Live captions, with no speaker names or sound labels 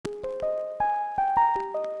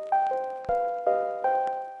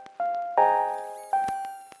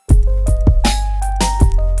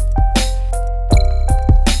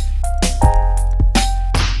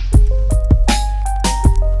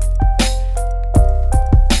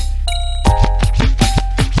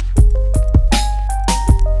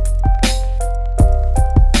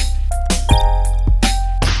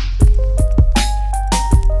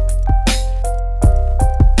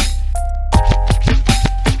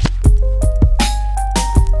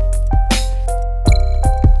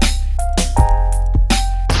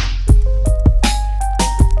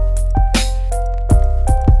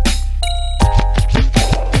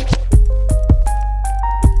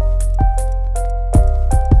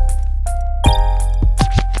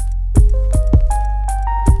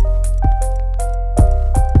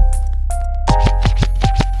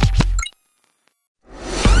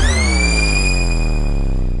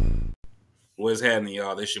What's happening,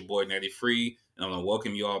 y'all? This your boy Natty Free, and I want to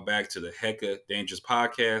welcome you all back to the Hecka Dangerous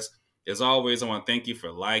Podcast. As always, I want to thank you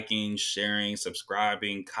for liking, sharing,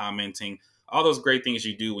 subscribing, commenting, all those great things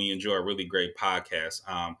you do when you enjoy a really great podcast.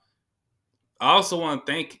 I also want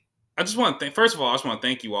to thank. I just want to thank. First of all, I just want to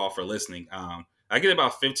thank you all for listening. I get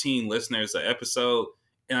about 15 listeners an episode,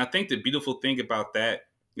 and I think the beautiful thing about that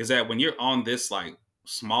is that when you're on this like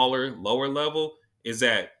smaller, lower level, is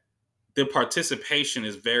that the participation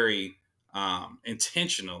is very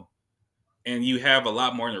intentional, and you have a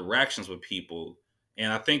lot more interactions with people,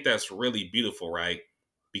 and I think that's really beautiful, right?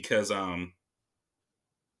 Because I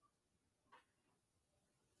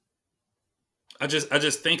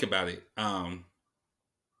just think about it.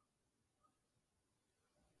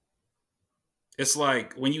 It's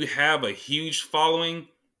like when you have a huge following,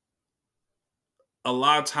 a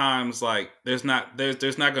lot of times like there's not going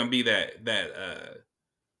to be that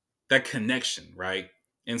connection, right?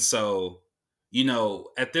 And so,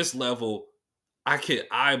 at this level, I could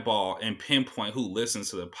eyeball and pinpoint who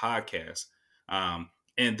listens to the podcast, um,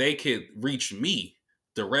 and they could reach me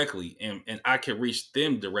directly, and I could reach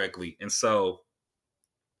them directly. And so,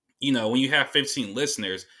 when you have 15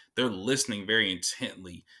 listeners, they're listening very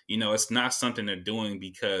intently. It's not something they're doing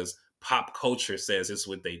because pop culture says it's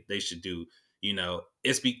what they should do.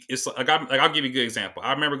 It's like, I'll give you a good example.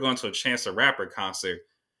 I remember going to a Chance the Rapper concert,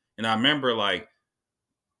 and I remember like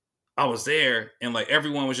I was there and like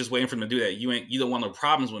everyone was just waiting for him to do that. You don't want no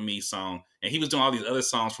problems with me song. And he was doing all these other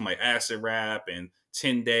songs from like Acid Rap and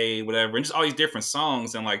 10 Day, whatever, and just all these different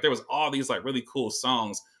songs. And like there was all these like really cool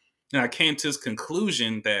songs. And I came to this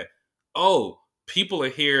conclusion that, oh, people are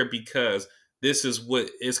here because this is what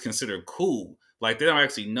is considered cool. Like they don't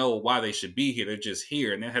actually know why they should be here. They're just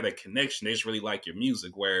here and they have that connection. They just really like your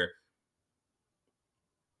music. Where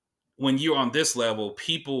when you're on this level,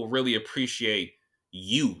 people really appreciate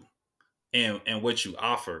you and what you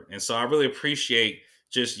offer. And so I really appreciate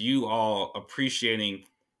just you all appreciating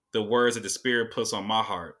the words that the Spirit puts on my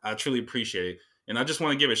heart. I truly appreciate it. And I just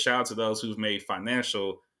want to give a shout out to those who've made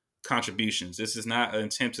financial contributions. This is not an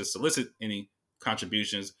attempt to solicit any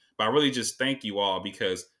contributions, but I really just thank you all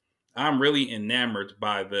because I'm really enamored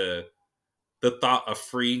by the thought of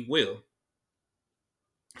free will.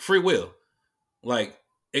 Free will. Like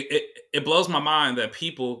it blows my mind that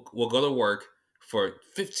people will go to work for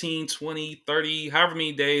 15, 20, 30, however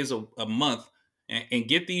many days a month and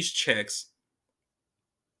get these checks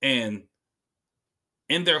and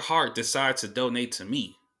in their heart decide to donate to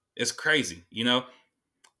me. It's crazy.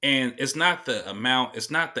 And it's not the amount,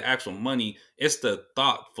 it's not the actual money, it's the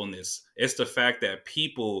thoughtfulness. It's the fact that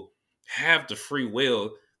people have the free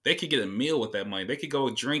will. They could get a meal with that money. They could go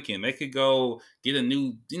drinking. They could go get a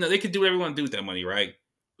new, they could do whatever they want to do with that money, right?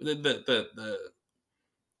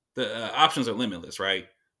 The options are limitless, right?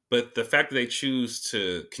 But the fact that they choose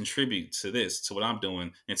to contribute to this, to what I'm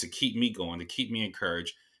doing, and to keep me going, to keep me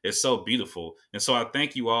encouraged, is so beautiful. And so I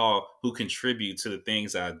thank you all who contribute to the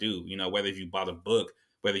things I do. Whether you bought a book,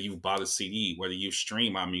 whether you've bought a CD, whether you've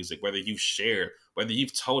streamed my music, whether you've shared, whether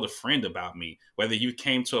you've told a friend about me, whether you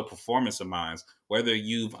came to a performance of mine, whether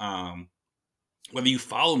you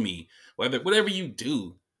follow me, whatever you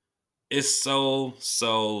do, it's so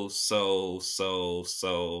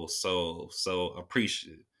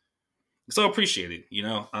appreciated. So appreciated.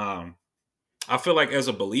 I feel like as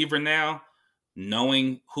a believer now,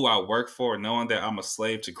 knowing who I work for, knowing that I'm a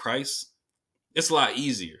slave to Christ, it's a lot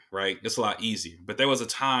easier, right? It's a lot easier. But there was a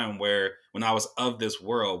time where when I was of this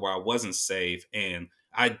world where I wasn't saved and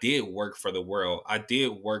I did work for the world. I did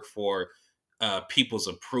work for people's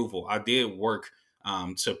approval. I did work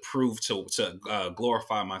to prove to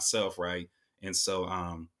glorify myself, right? And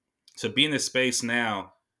so to be in this space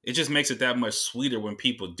now, it just makes it that much sweeter when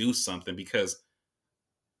people do something because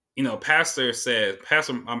my pastor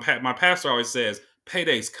always says,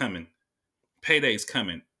 "Payday's coming, payday's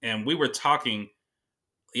coming," and we were talking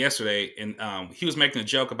yesterday, and he was making a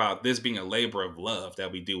joke about this being a labor of love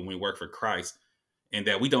that we do when we work for Christ, and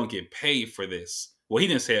that we don't get paid for this. Well, he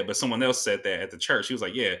didn't say it, but someone else said that at the church. He was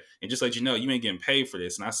like, "Yeah, and just let you know, you ain't getting paid for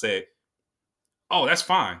this." And I said, "Oh, that's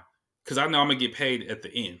fine, because I know I'm gonna get paid at the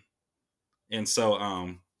end." And so,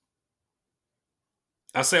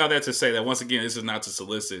 I say all that to say that once again, this is not to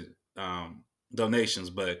solicit donations,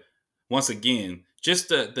 but once again, just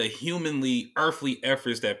the humanly, earthly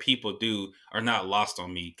efforts that people do are not lost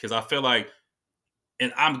on me because I feel like,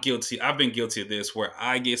 and I'm guilty. I've been guilty of this where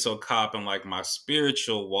I get so caught up in like my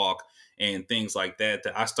spiritual walk and things like that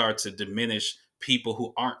that I start to diminish people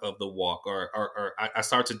who aren't of the walk, or I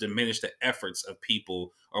start to diminish the efforts of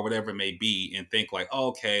people or whatever it may be, and think like, oh,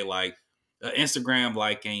 okay, like Instagram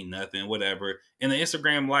like ain't nothing, whatever. And the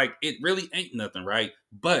Instagram like, it really ain't nothing, right?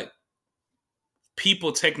 But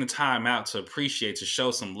people taking the time out to appreciate, to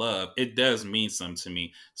show some love, it does mean something to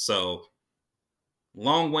me. So,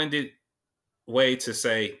 long-winded way to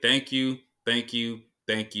say thank you, thank you,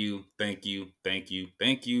 thank you, thank you, thank you,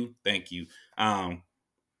 thank you, thank you. Um,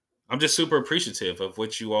 I'm just super appreciative of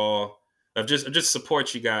what you all, of just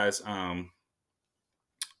support you guys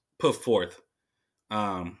put forth.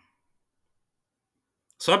 Um,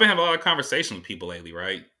 so I've been having a lot of conversations with people lately,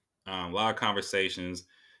 right? A lot of conversations,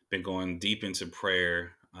 been going deep into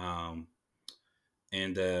prayer. And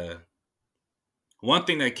one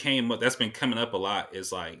thing that came up, that's been coming up a lot,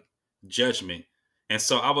 is like judgment. And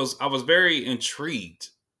so I was very intrigued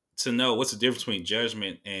to know what's the difference between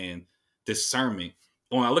judgment and discernment.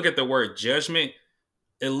 When I look at the word judgment,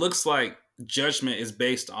 it looks like judgment is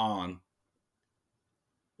based on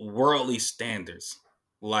worldly standards.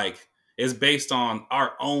 Like, it's based on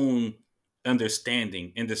our own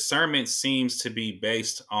understanding. And discernment seems to be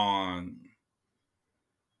based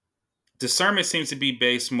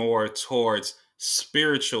more towards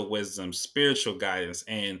spiritual wisdom, spiritual guidance,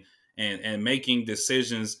 and making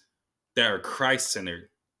decisions that are Christ centered.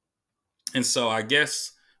 And so I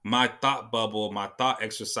guess my thought bubble, my thought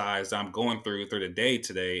exercise that I'm going through the day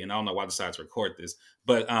today, and I don't know why I decided to record this,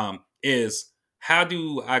 but is how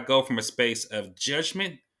do I go from a space of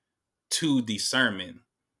judgment to discernment,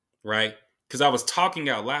 right? Because I was talking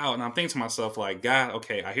out loud and I'm thinking to myself, like, God,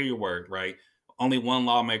 okay, I hear your word, right? Only one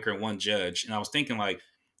lawmaker and one judge. And I was thinking, like,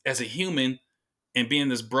 as a human and being in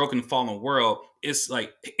this broken, fallen world, it's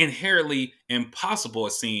like inherently impossible,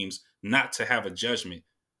 it seems, not to have a judgment,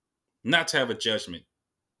 not to have a judgment,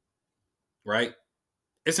 right?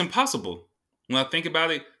 It's impossible. When I think about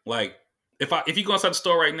it, like, if you go inside the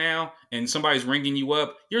store right now and somebody's ringing you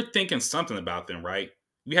up, you're thinking something about them, right?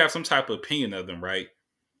 You have some type of opinion of them, right?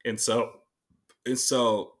 And so and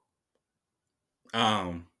so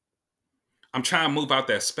um I'm trying to move out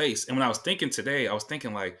that space. And when I was thinking today, I was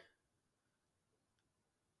thinking like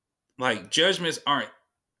judgments aren't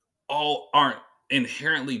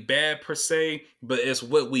inherently bad per se, but it's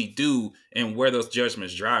what we do and where those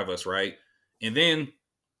judgments drive us, right? And then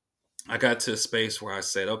I got to a space where I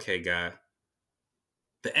said, okay, God,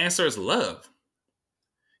 the answer is love.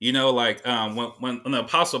 Like when the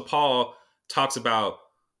Apostle Paul talks about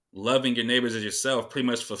loving your neighbors as yourself, pretty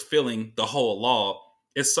much fulfilling the whole law,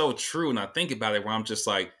 it's so true. And I think about it where I'm just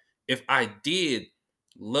like, if I did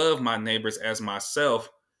love my neighbors as myself,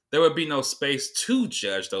 there would be no space to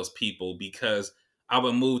judge those people because I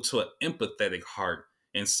would move to an empathetic heart.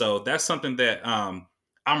 And so that's something that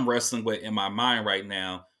I'm wrestling with in my mind right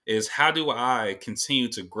now, is how do I continue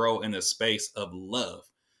to grow in a space of love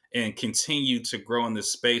and continue to grow in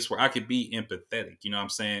this space where I could be empathetic, you know what I'm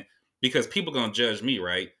saying? Because people gonna judge me,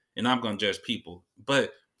 right? And I'm gonna judge people.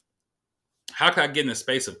 But how can I get in a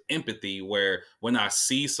space of empathy where when I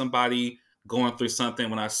see somebody going through something,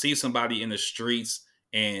 when I see somebody in the streets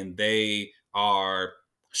and they are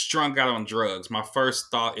strung out on drugs, my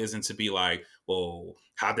first thought isn't to be like, well,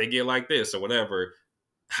 how'd they get like this or whatever?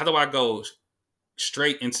 How do I go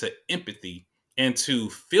straight into empathy, into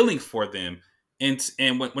feeling for them? And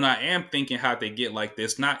when I am thinking how they get like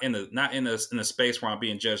this, not in a space where I'm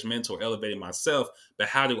being judgmental or elevating myself, but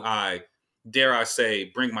how do I, dare I say,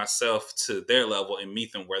 bring myself to their level and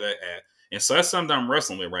meet them where they're at? And so that's something I'm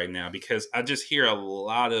wrestling with right now, because I just hear a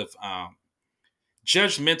lot of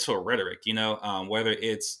judgmental rhetoric, whether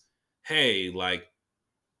it's, hey, like,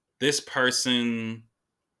 this person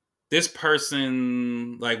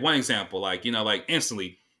like, one example, like, like,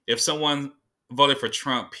 instantly, if someone voted for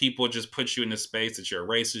Trump, people just put you in the space that you're a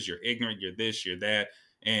racist, you're ignorant, you're this, you're that,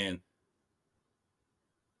 and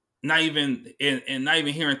not even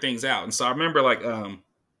hearing things out. And so I remember, like,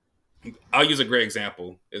 I'll use a great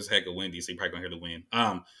example. It's heck of Wendy, so you probably gonna hear the win.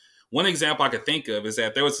 One example I could think of is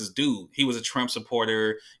that there was this dude. He was a Trump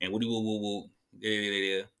supporter, and woody woo woo woo,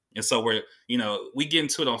 yeah. And so we get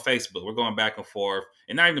into it on Facebook. We're going back and forth,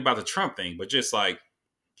 and not even about the Trump thing, but just like,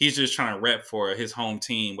 he's just trying to rep for his home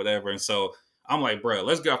team, whatever. And so I'm like, bro,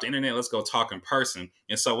 let's get off the internet. Let's go talk in person.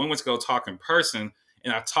 And so we went to go talk in person,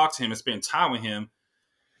 and I talked to him and spent time with him.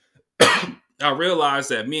 I realized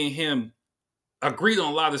that me and him agreed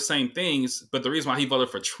on a lot of the same things, but the reason why he voted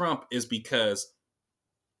for Trump is because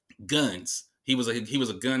guns. He was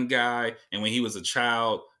a gun guy, and when he was a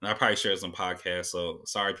child, and I probably shared some podcasts, so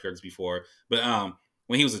sorry if you heard this before, but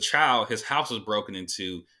when he was a child, his house was broken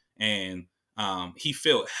into, and he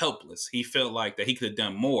felt helpless. He felt like that he could have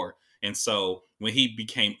done more. And so when he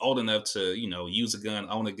became old enough to, use a gun,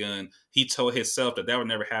 own a gun, he told himself that would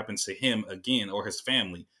never happen to him again or his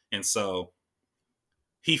family. And so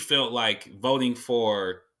he felt like voting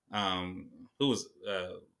for who was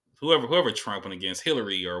whoever Trump went against,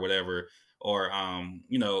 Hillary or whatever, or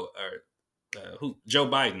who Joe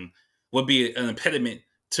Biden would be an impediment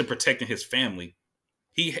to protecting his family.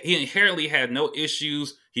 He inherently had no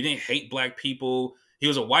issues. He didn't hate black people. He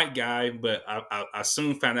was a white guy, but I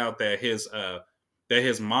soon found out that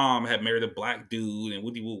his mom had married a black dude and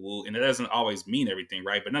woody woo woo, and it doesn't always mean everything,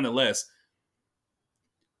 right? But nonetheless,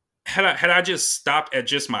 had I just stopped at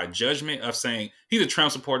just my judgment of saying he's a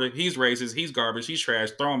Trump supporter, he's racist, he's garbage, he's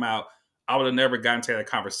trash, throw him out, I would have never gotten to that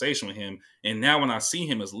conversation with him. And now when I see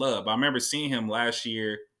him as love, I remember seeing him last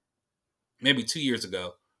year, maybe 2 years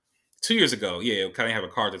ago. 2 years ago, yeah, kind of have a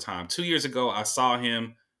car at the time. 2 years ago, I saw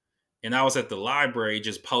him, and I was at the library,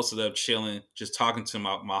 just posted up, chilling, just talking to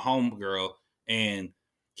my homegirl, and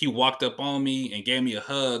he walked up on me and gave me a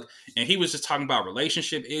hug, and he was just talking about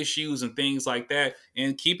relationship issues and things like that.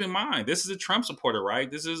 And keep in mind, this is a Trump supporter, right?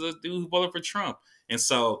 This is a dude who voted for Trump, and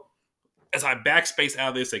so as I backspace out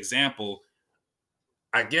of this example,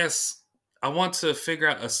 I guess I want to figure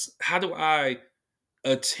out how do I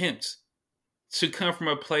attempt to come from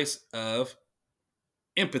a place of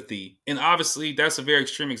empathy. And obviously, that's a very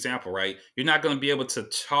extreme example, right? You're not going to be able to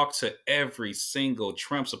talk to every single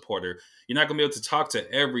Trump supporter. You're not going to be able to talk to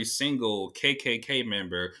every single KKK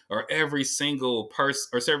member or every single person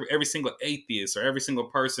or every single atheist or every single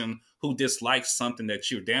person who dislikes something that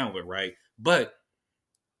you're down with, right? But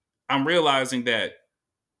I'm realizing that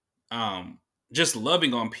um, just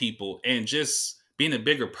loving on people and just being a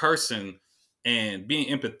bigger person and being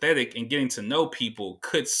empathetic and getting to know people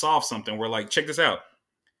could solve something. Where, like, check this out.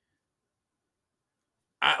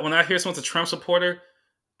 When I hear someone's a Trump supporter,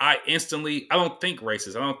 I don't think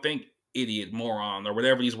racist. I don't think idiot, moron, or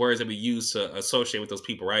whatever these words that we use to associate with those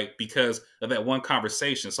people, right? Because of that one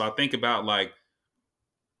conversation. So I think about, like,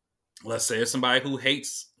 let's say it's somebody who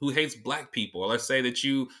hates black people, or let's say that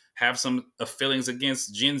you have some feelings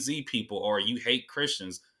against Gen Z people, or you hate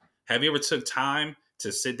Christians. Have you ever took time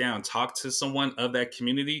to sit down and talk to someone of that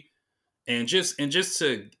community and just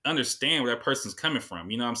to understand where that person's coming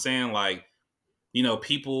from? You know what I'm saying? Like,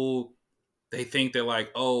 people, they think that, like,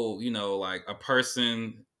 oh, like a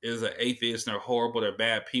person is an atheist and they're horrible, they're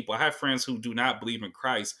bad people. I have friends who do not believe in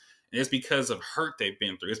Christ, and it's because of hurt they've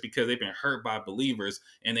been through. It's because they've been hurt by believers,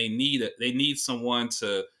 and they need someone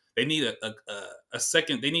to they need a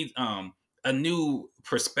second. They need a new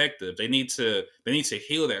perspective. They need to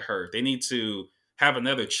heal that hurt. They need to have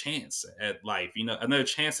another chance at life. Another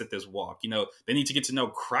chance at this walk. They need to get to know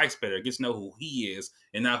Christ better, get to know who He is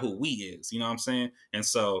and not who we is. You know what I'm saying? And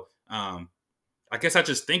so I guess I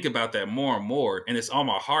just think about that more and more, and it's on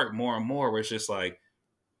my heart more and more. Where it's just like,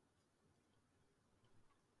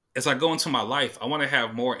 as I go into my life, I want to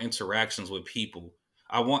have more interactions with people.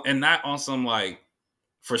 And not on some, like,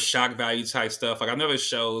 for shock value type stuff. Like, I know there's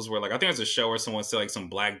shows where, like, I think there's a show where someone said, like, some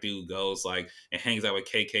black dude goes, like, and hangs out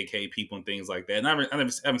with KKK people and things like that. And I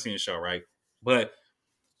haven't seen the show, right? But,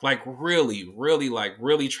 like, really, really, like,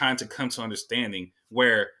 really trying to come to understanding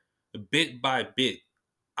where bit by bit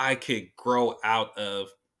I could grow out of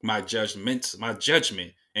my judgment,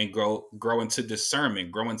 and grow into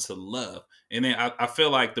discernment, grow into love. And then I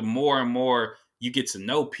feel like the more and more you get to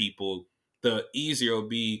know people, the easier it'll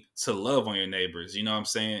be to love on your neighbors. You know what I'm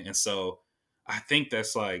saying? And so I think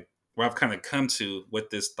that's, like, where I've kind of come to with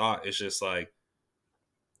this thought. Is just like,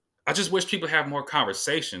 I just wish people have more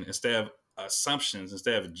conversation instead of assumptions,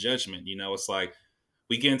 instead of judgment. It's like,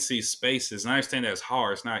 we get into these spaces, and I understand that it's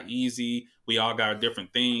hard. It's not easy. We all got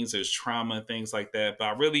different things. There's trauma and things like that. But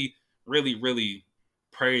I really, really, really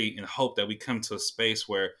pray and hope that we come to a space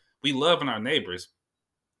where we love on our neighbors.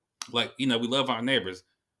 Like, we love our neighbors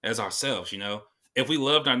as ourselves. If we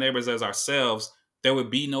loved our neighbors as ourselves, there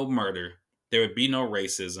would be no murder. There would be no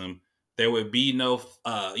racism. There would be no,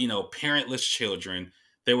 parentless children.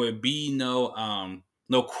 There would be no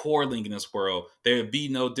quarreling in this world. There would be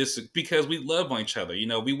no because we love on each other.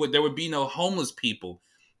 There would be no homeless people.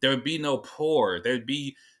 There would be no poor. There'd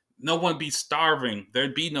be no one be starving.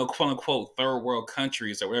 There'd be no quote unquote third world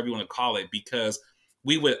countries or whatever you want to call it, because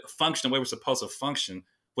we would function the way we're supposed to function.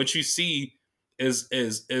 What you see is a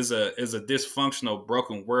dysfunctional,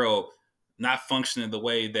 broken world, not functioning the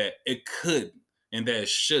way that it could and that it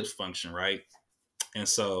should function, right? And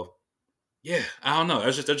so, yeah, I don't know.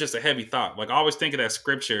 That's just a heavy thought. Like, I always think of that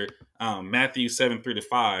scripture, Matthew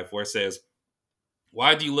 7:3-5, where it says,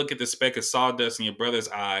 "Why do you look at the speck of sawdust in your brother's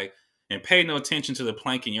eye and pay no attention to the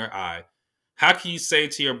plank in your eye? How can you say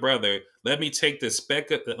to your brother, let me take the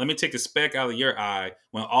speck out of your eye,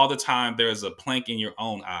 when all the time there is a plank in your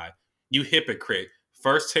own eye? You hypocrite!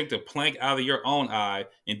 First take the plank out of your own eye,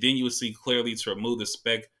 and then you will see clearly to remove the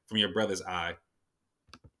speck from your brother's eye.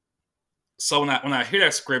 So when I hear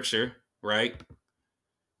that scripture, right,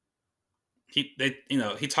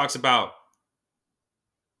 he talks about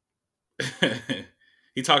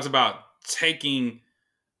he talks about taking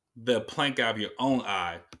the plank out of your own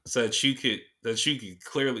eye so that you could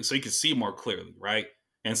clearly, so you can see more clearly, right?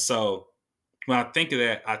 And so when I think of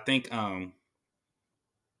that, I think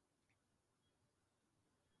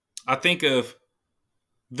of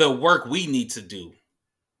the work we need to do.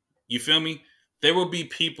 You feel me? There will be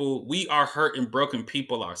people, we are hurt and broken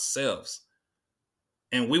people ourselves.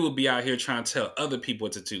 And we will be out here trying to tell other people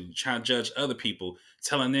what to do, trying to judge other people,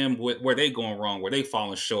 telling them where they going wrong, where they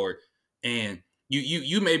falling short. And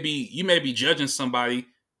you may be judging somebody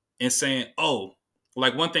and saying, oh,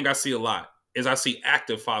 like one thing I see a lot is I see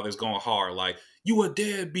active fathers going hard, like, you a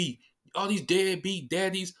deadbeat, all these deadbeat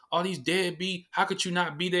daddies, all these deadbeat, how could you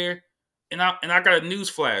not be there? And I got a news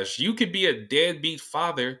flash. You could be a deadbeat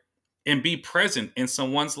father and be present in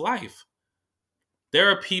someone's life. There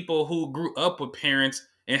are people who grew up with parents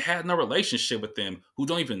and had no relationship with them, who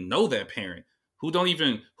don't even know that parent, who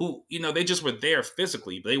they just were there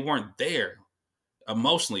physically, but they weren't there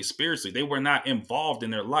emotionally, spiritually. They were not involved in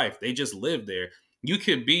their life. They just lived there. You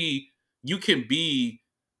could be you can be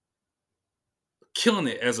killing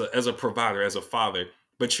it as a provider, as a father,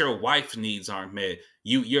 but your wife needs aren't met.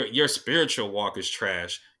 Your spiritual walk is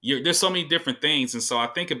trash. There's so many different things, and so I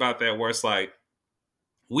think about that where it's like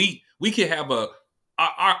we could have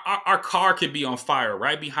our car could be on fire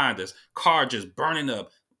right behind us, car just burning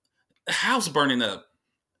up, house burning up.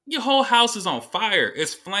 Your whole house is on fire.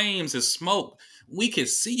 It's flames, it's smoke. We can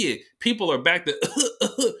see it. People are back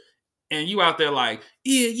to and you out there like,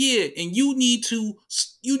 yeah, and you need to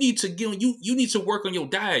get you need to work on your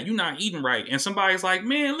diet. You're not eating right. And somebody's like,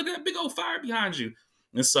 man, look at that big old fire behind you.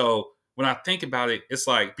 And so when I think about it, it's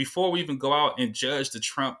like before we even go out and judge the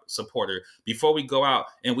Trump supporter, before we go out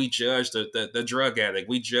and we judge the drug addict,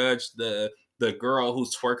 we judge the girl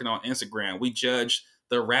who's twerking on Instagram, we judge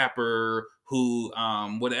the rapper who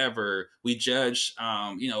whatever, we judge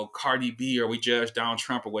Cardi B, or we judge Donald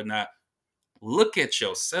Trump or whatnot. Look at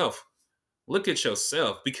yourself. Look at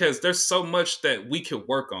yourself, because there's so much that we could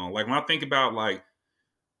work on. Like when I think about like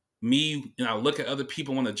me and I look at other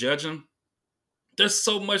people, want to judge them, there's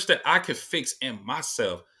so much that I could fix in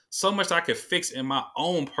myself, so much I could fix in my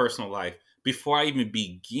own personal life before I even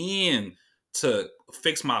begin to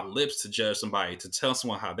fix my lips to judge somebody, to tell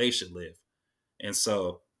someone how they should live. And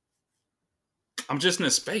so I'm just in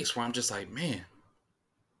a space where I'm just like, man,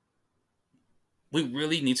 we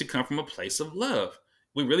really need to come from a place of love.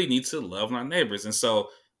 We really need to love our neighbors. And so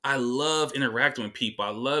I love interacting with people. I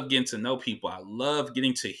love getting to know people. I love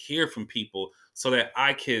getting to hear from people so that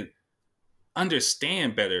I could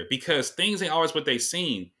understand better, because things ain't always what they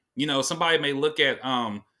seem. Somebody may look at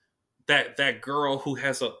that girl who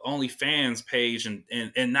has a OnlyFans page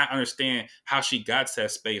and not understand how she got to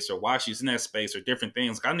that space or why she's in that space or different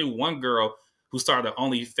things. I knew one girl who started an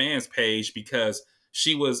OnlyFans page because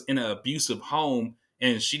she was in an abusive home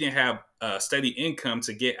and she didn't have a steady income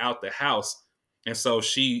to get out the house. And so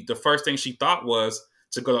the first thing she thought was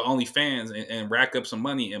to go to OnlyFans and rack up some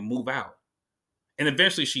money and move out. And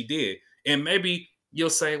eventually she did. And maybe you'll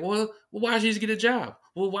say, well, why did she just get a job?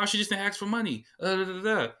 Well, why she just didn't ask for money?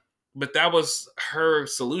 But that was her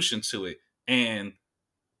solution to it. And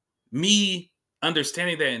me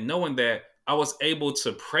understanding that and knowing that, I was able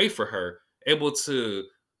to pray for her, able to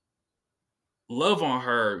love on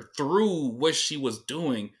her through what she was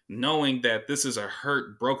doing, knowing that this is a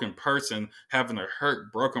hurt, broken person having a hurt,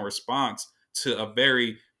 broken response to a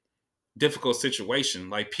very difficult situation.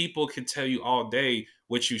 Like people can tell you all day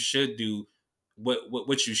what you should do,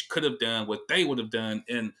 what you could have done, what they would have done,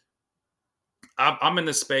 and I'm in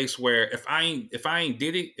a space where if I ain't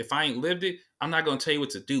did it, if I ain't lived it, I'm not gonna tell you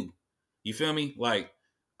what to do. You feel me? Like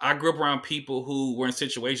I grew up around people who were in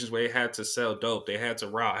situations where they had to sell dope, they had to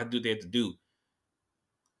rob, had to do what they had to do.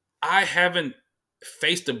 I haven't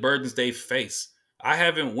faced the burdens they face. I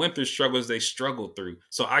haven't went through struggles they struggled through.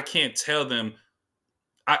 So I can't tell them.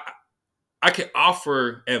 I I could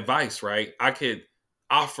offer advice, right? I could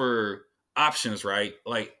offer options, right?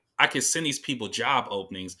 Like I could send these people job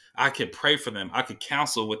openings. I could pray for them. I could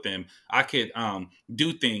counsel with them. I could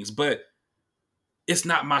do things, but it's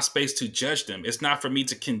not my space to judge them. It's not for me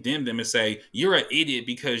to condemn them and say you're an idiot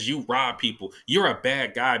because you rob people. You're a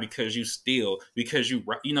bad guy because you steal. Because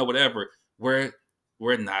whatever.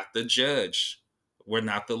 We're not the judge. We're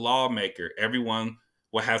not the lawmaker. Everyone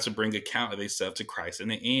will have to bring account of themselves to Christ in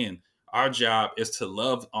the end. Our job is to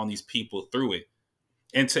love on these people through it.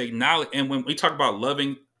 And to acknowledge, and when we talk about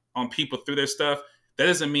loving on people through their stuff, that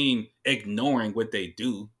doesn't mean ignoring what they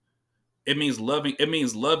do. It means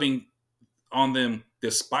loving on them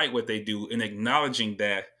despite what they do, and acknowledging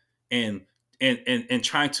that, and and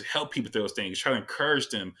trying to help people through those things, trying to encourage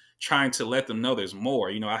them, trying to let them know there's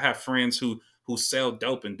more. You know, I have friends who sell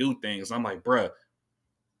dope and do things. I'm like, bruh,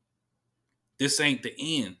 this ain't the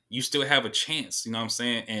end. You still have a chance. You know what I'm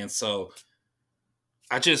saying? And so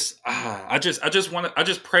I just want to, I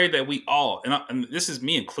just pray that we all, and this is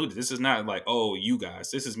me included. This is not like, oh, you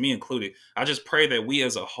guys. This is me included. I just pray that we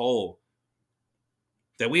as a whole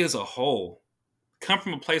come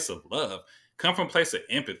from a place of love, come from a place of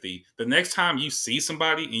empathy. The next time you see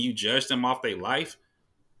somebody and you judge them off their life,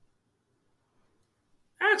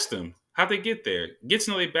 ask them how they get there. Get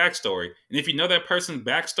to know their backstory. And if you know that person's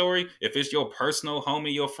backstory, if it's your personal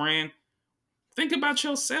homie, your friend, think about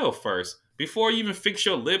yourself first. Before you even fix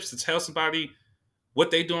your lips to tell somebody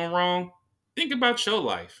what they doing wrong, think about your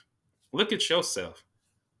life. Look at yourself.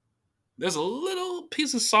 There's a little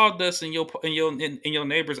piece of sawdust in your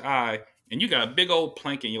neighbor's eye, and you got a big old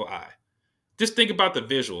plank in your eye. Just think about the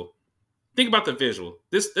visual. Think about the visual.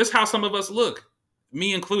 This how some of us look,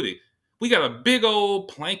 me included. We got a big old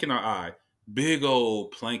plank in our eye, big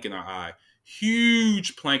old plank in our eye,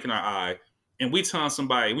 huge plank in our eye, and we telling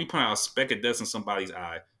somebody, we put out a speck of dust in somebody's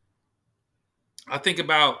eye. I think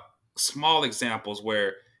about small examples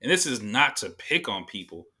where, and this is not to pick on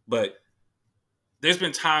people, but there's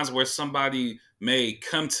been times where somebody may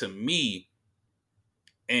come to me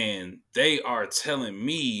and they are telling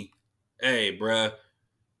me, hey, bruh,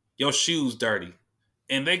 your shoes dirty.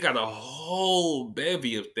 And they got a whole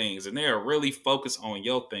bevy of things and they are really focused on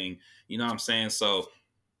your thing. You know what I'm saying? So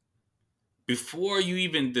before you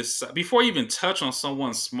even decide, before you even touch on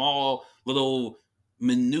someone's small little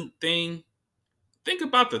minute thing, think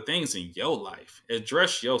about the things in your life.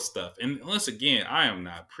 Address your stuff. And once again, I am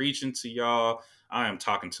not preaching to y'all. I am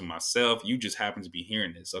talking to myself. You just happen to be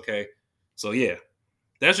hearing this, okay? So yeah,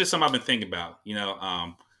 that's just something I've been thinking about, you know.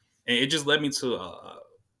 And it just led me to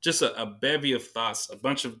just a bevy of thoughts, a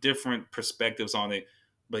bunch of different perspectives on it.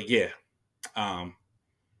 But yeah, um,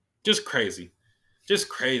 just crazy,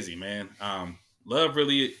 man. Love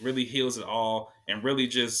really, really heals it all, and really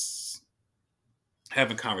just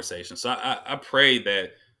having conversations. So I pray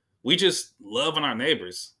that we just love on our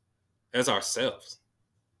neighbors as ourselves.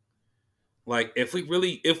 Like if we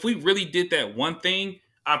really did that one thing,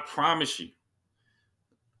 I promise you,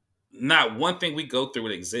 not one thing we go through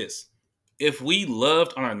would exist. If we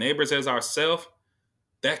loved on our neighbors as ourselves,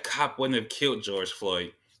 that cop wouldn't have killed George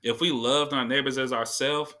Floyd. If we loved our neighbors as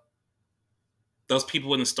ourselves, those people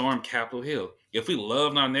wouldn't storm Capitol Hill. If we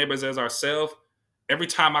loved our neighbors as ourselves, every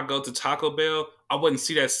time I go to Taco Bell, I wouldn't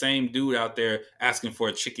see that same dude out there asking for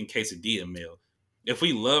a chicken quesadilla meal. If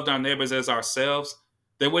we loved our neighbors as ourselves,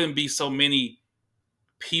 there wouldn't be so many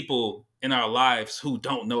people in our lives who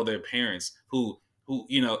don't know their parents, who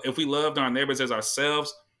you know, if we loved our neighbors as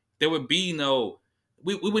ourselves, there would be no,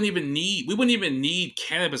 we wouldn't even need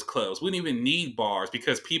cannabis clubs. We wouldn't even need bars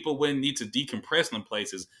because people wouldn't need to decompress in them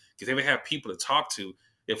places because they would have people to talk to.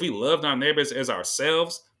 If we loved our neighbors as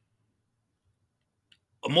ourselves,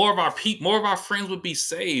 more of our friends would be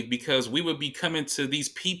saved because we would be coming to these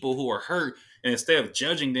people who are hurt, and instead of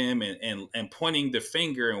judging them and pointing the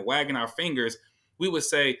finger and wagging our fingers, we would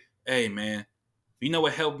say, hey man, you know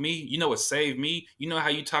what helped me? You know what saved me? You know how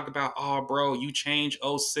you talk about, oh bro, you changed,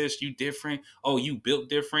 oh sis, you different, oh you built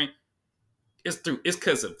different. It's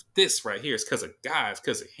because of this right here. It's because of God, it's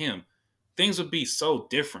because of him. Things would be so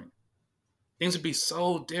different. Things would be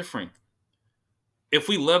so different. If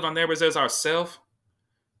we loved our neighbors as ourselves,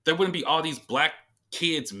 there wouldn't be all these black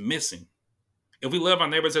kids missing. If we love our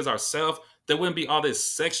neighbors as ourselves, there wouldn't be all this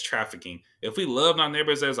sex trafficking. If we loved our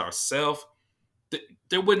neighbors as ourselves,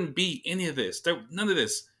 there wouldn't be any of this. None of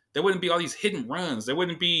this. There wouldn't be all these hidden runs. There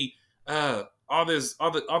wouldn't be all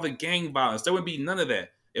the gang violence. There wouldn't be none of that.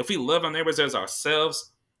 If we love our neighbors as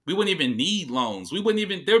ourselves, we wouldn't even need loans. We wouldn't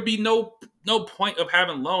even, there'd be no point of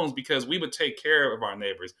having loans because we would take care of our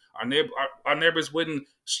neighbors. Our neighbors wouldn't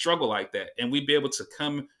struggle like that, and we'd be able to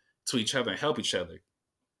come to each other and help each other.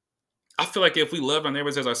 I feel like if we loved our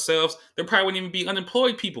neighbors as ourselves, there probably wouldn't even be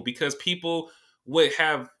unemployed people because people would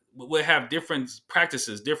have different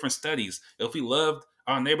practices, different studies. If we loved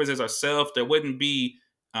our neighbors as ourselves, there wouldn't be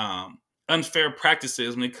unfair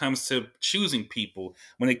practices when it comes to choosing people,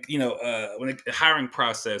 when it hiring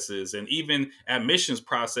processes, and even admissions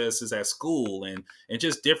processes at school, and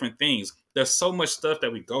just different things. There's so much stuff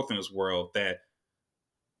that we go through in this world that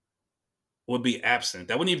would be absent.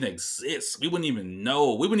 That wouldn't even exist. We wouldn't even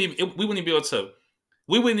know. We wouldn't even be able to.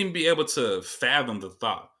 we wouldn't even be able to fathom the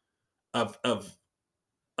thought of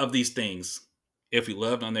these things if we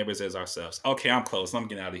loved our neighbors as ourselves. Okay, I'm close. Let me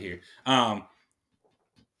get out of here.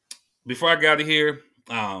 Before I get out of here,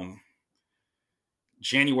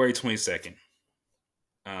 January 22nd.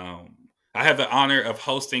 I have the honor of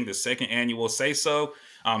hosting the second annual Say So.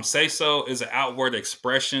 Say So is an outward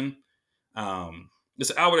expression. It's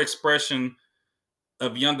an outward expression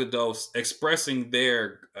of young adults expressing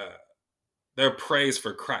their praise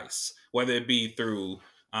for Christ, whether it be through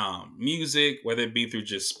music, whether it be through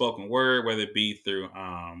just spoken word, whether it be through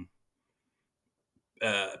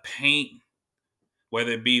paint,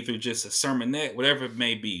 whether it be through just a sermonette, whatever it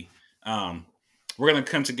may be. We're going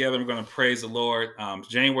to come together. We're going to praise the Lord.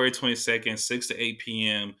 January 22nd, 6 to 8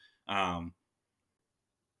 p.m.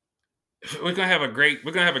 We're going to have a great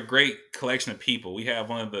collection of people. We have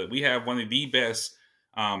one of the best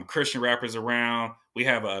Christian rappers around. We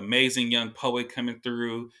have an amazing young poet coming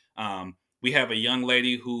through. We have a young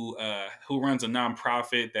lady who runs a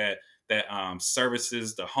nonprofit that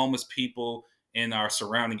services the homeless people in our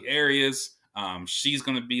surrounding areas. She's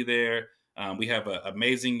going to be there. We have an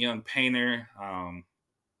amazing young painter.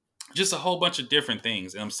 Just a whole bunch of different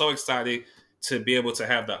things. And I'm so excited to be able to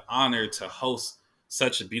have the honor to host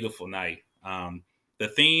such a beautiful night. The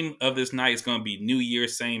theme of this night is going to be New Year,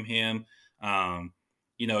 Same Hymn.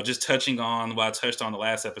 Just touching on what I touched on the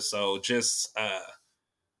last episode, just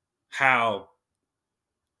how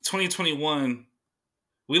 2021,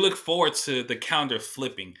 we look forward to the calendar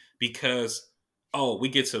flipping because, we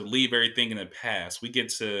get to leave everything in the past. We get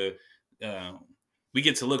to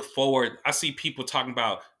look forward. I see people talking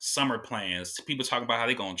about summer plans, people talking about how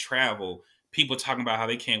they're going to travel, people talking about how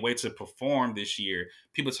they can't wait to perform this year,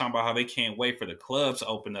 people talking about how they can't wait for the clubs to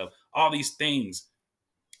open up, all these things.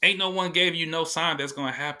 Ain't no one gave you no sign that's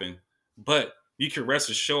going to happen. But you can rest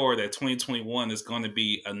assured that 2021 is going to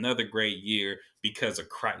be another great year because of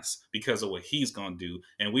Christ, because of what he's going to do.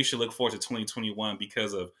 And we should look forward to 2021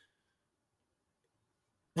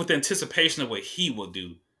 with anticipation of what he will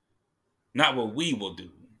do, not what we will do.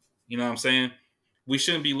 You know what I'm saying? We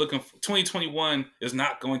shouldn't be 2021 is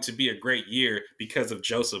not going to be a great year because of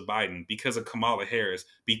Joseph Biden, because of Kamala Harris,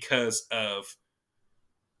 because of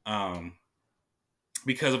a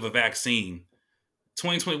vaccine.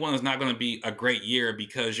 2021 is not going to be a great year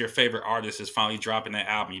because your favorite artist is finally dropping that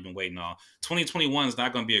album you've been waiting on. 2021 is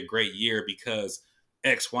not going to be a great year because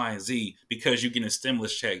X, Y, and Z, because you're getting a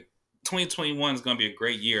stimulus check. 2021 is going to be a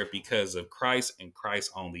great year because of Christ and Christ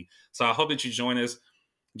only. So I hope that you join us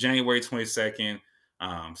January 22nd,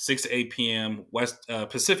 6 to 8 p.m.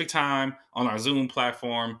 Pacific time on our Zoom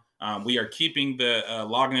platform. We are keeping the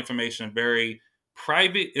login information very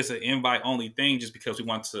private. It's an invite only thing just because we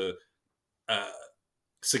want to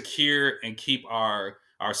secure and keep our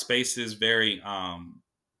spaces very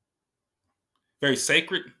very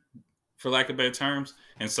sacred, for lack of better terms.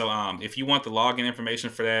 And so if you want the login information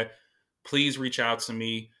for that, please reach out to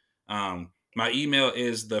me. My email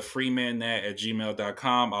is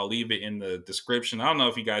thefreemannat@gmail.com. I'll leave it in the description. I don't know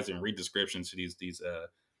if you guys can read descriptions to these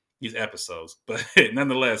episodes, but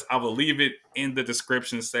nonetheless, I will leave it in the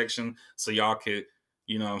description section so y'all could,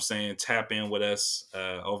 tap in with us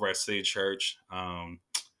over at City Church.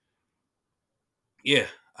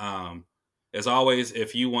 As always,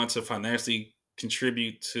 if you want to financially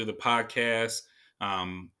contribute to the podcast,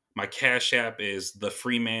 my Cash App is The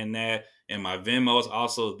Freeman Nat, and my Venmo is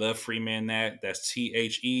also The Freeman Nat. That's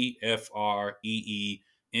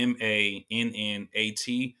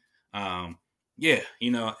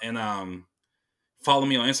TheFreeMannat. Follow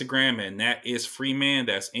me on Instagram at Nat is Freeman.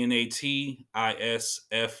 That's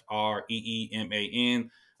NATISFREEMAN.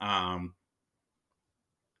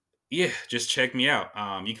 Just check me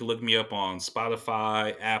out. You can look me up on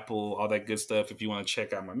Spotify, Apple, all that good stuff. If you want to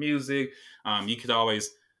check out my music, you could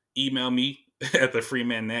always email me at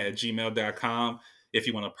thefreemannat@gmail.com if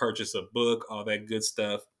you want to purchase a book, all that good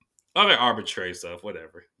stuff, all that arbitrary stuff,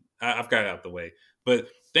 whatever. I've got it out the way. But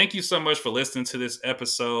thank you so much for listening to this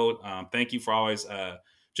episode. Thank you for always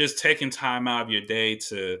just taking time out of your day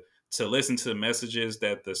to listen to the messages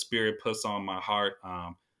that the Spirit puts on my heart.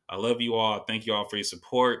 I love you all. Thank you all for your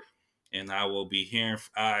support. And I will be hearing,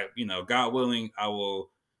 God willing, I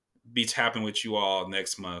will be tapping with you all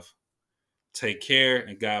next month. Take care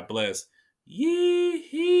and God bless.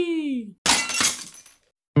 Yee-hee.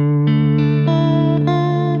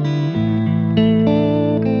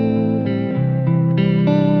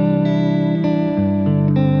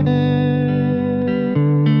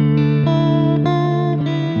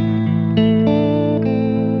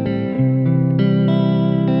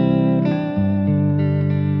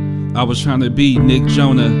 I was trying to be Nick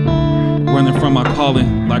Jonah, running from my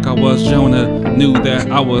calling like I was Jonah. Knew that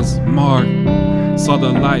I was marked. Saw the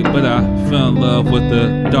light, but I fell in love with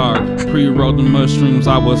the dark. Pre-rolled the mushrooms,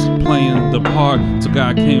 I was playing the part. So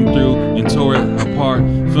God came through and tore it apart.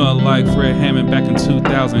 Feeling like Fred Hammond back in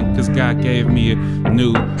 2000, cause God gave me a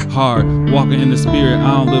new heart. Walking in the spirit,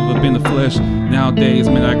 I don't live up in the flesh. Nowadays,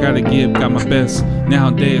 man, I gotta give God my best.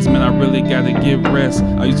 Nowadays, man, I really gotta give rest.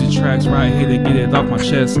 I use the tracks right here to get it off my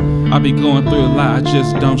chest. I be going through a lot, I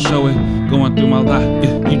just don't show it. Going through my life,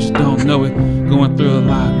 yeah, you just don't know it. Going through a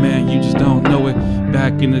lot, man, you just don't know it.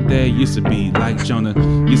 Back in the day, used to be like Jonah.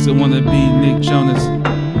 Used to wanna be Nick Jonas.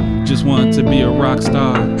 Just wanted to be a rock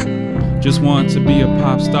star. Just wanted to be a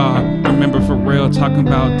pop star. Remember Pharrell talking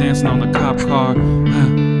about dancing on the cop car.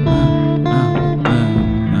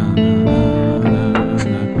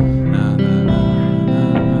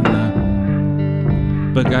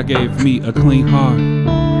 But God gave me a clean heart.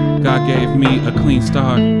 God gave me a clean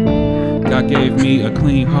start. God gave me a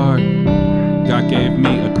clean heart. God gave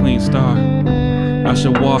me a clean start. I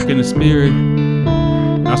shall walk in the spirit.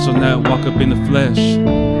 I shall not walk up in the flesh.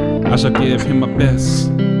 I shall give him my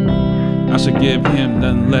best. I shall give him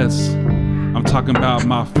nothing less. I'm talking about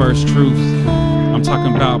my first truths. I'm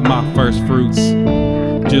talking about my first fruits.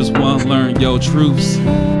 Just wanna learn your truths.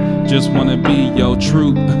 Just wanna be your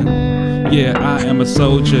troop. Yeah, I am a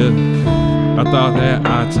soldier. I thought that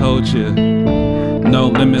I told you. No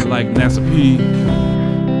limit like NASA P.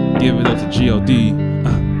 Give it up to G.O.D.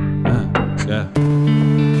 Yeah.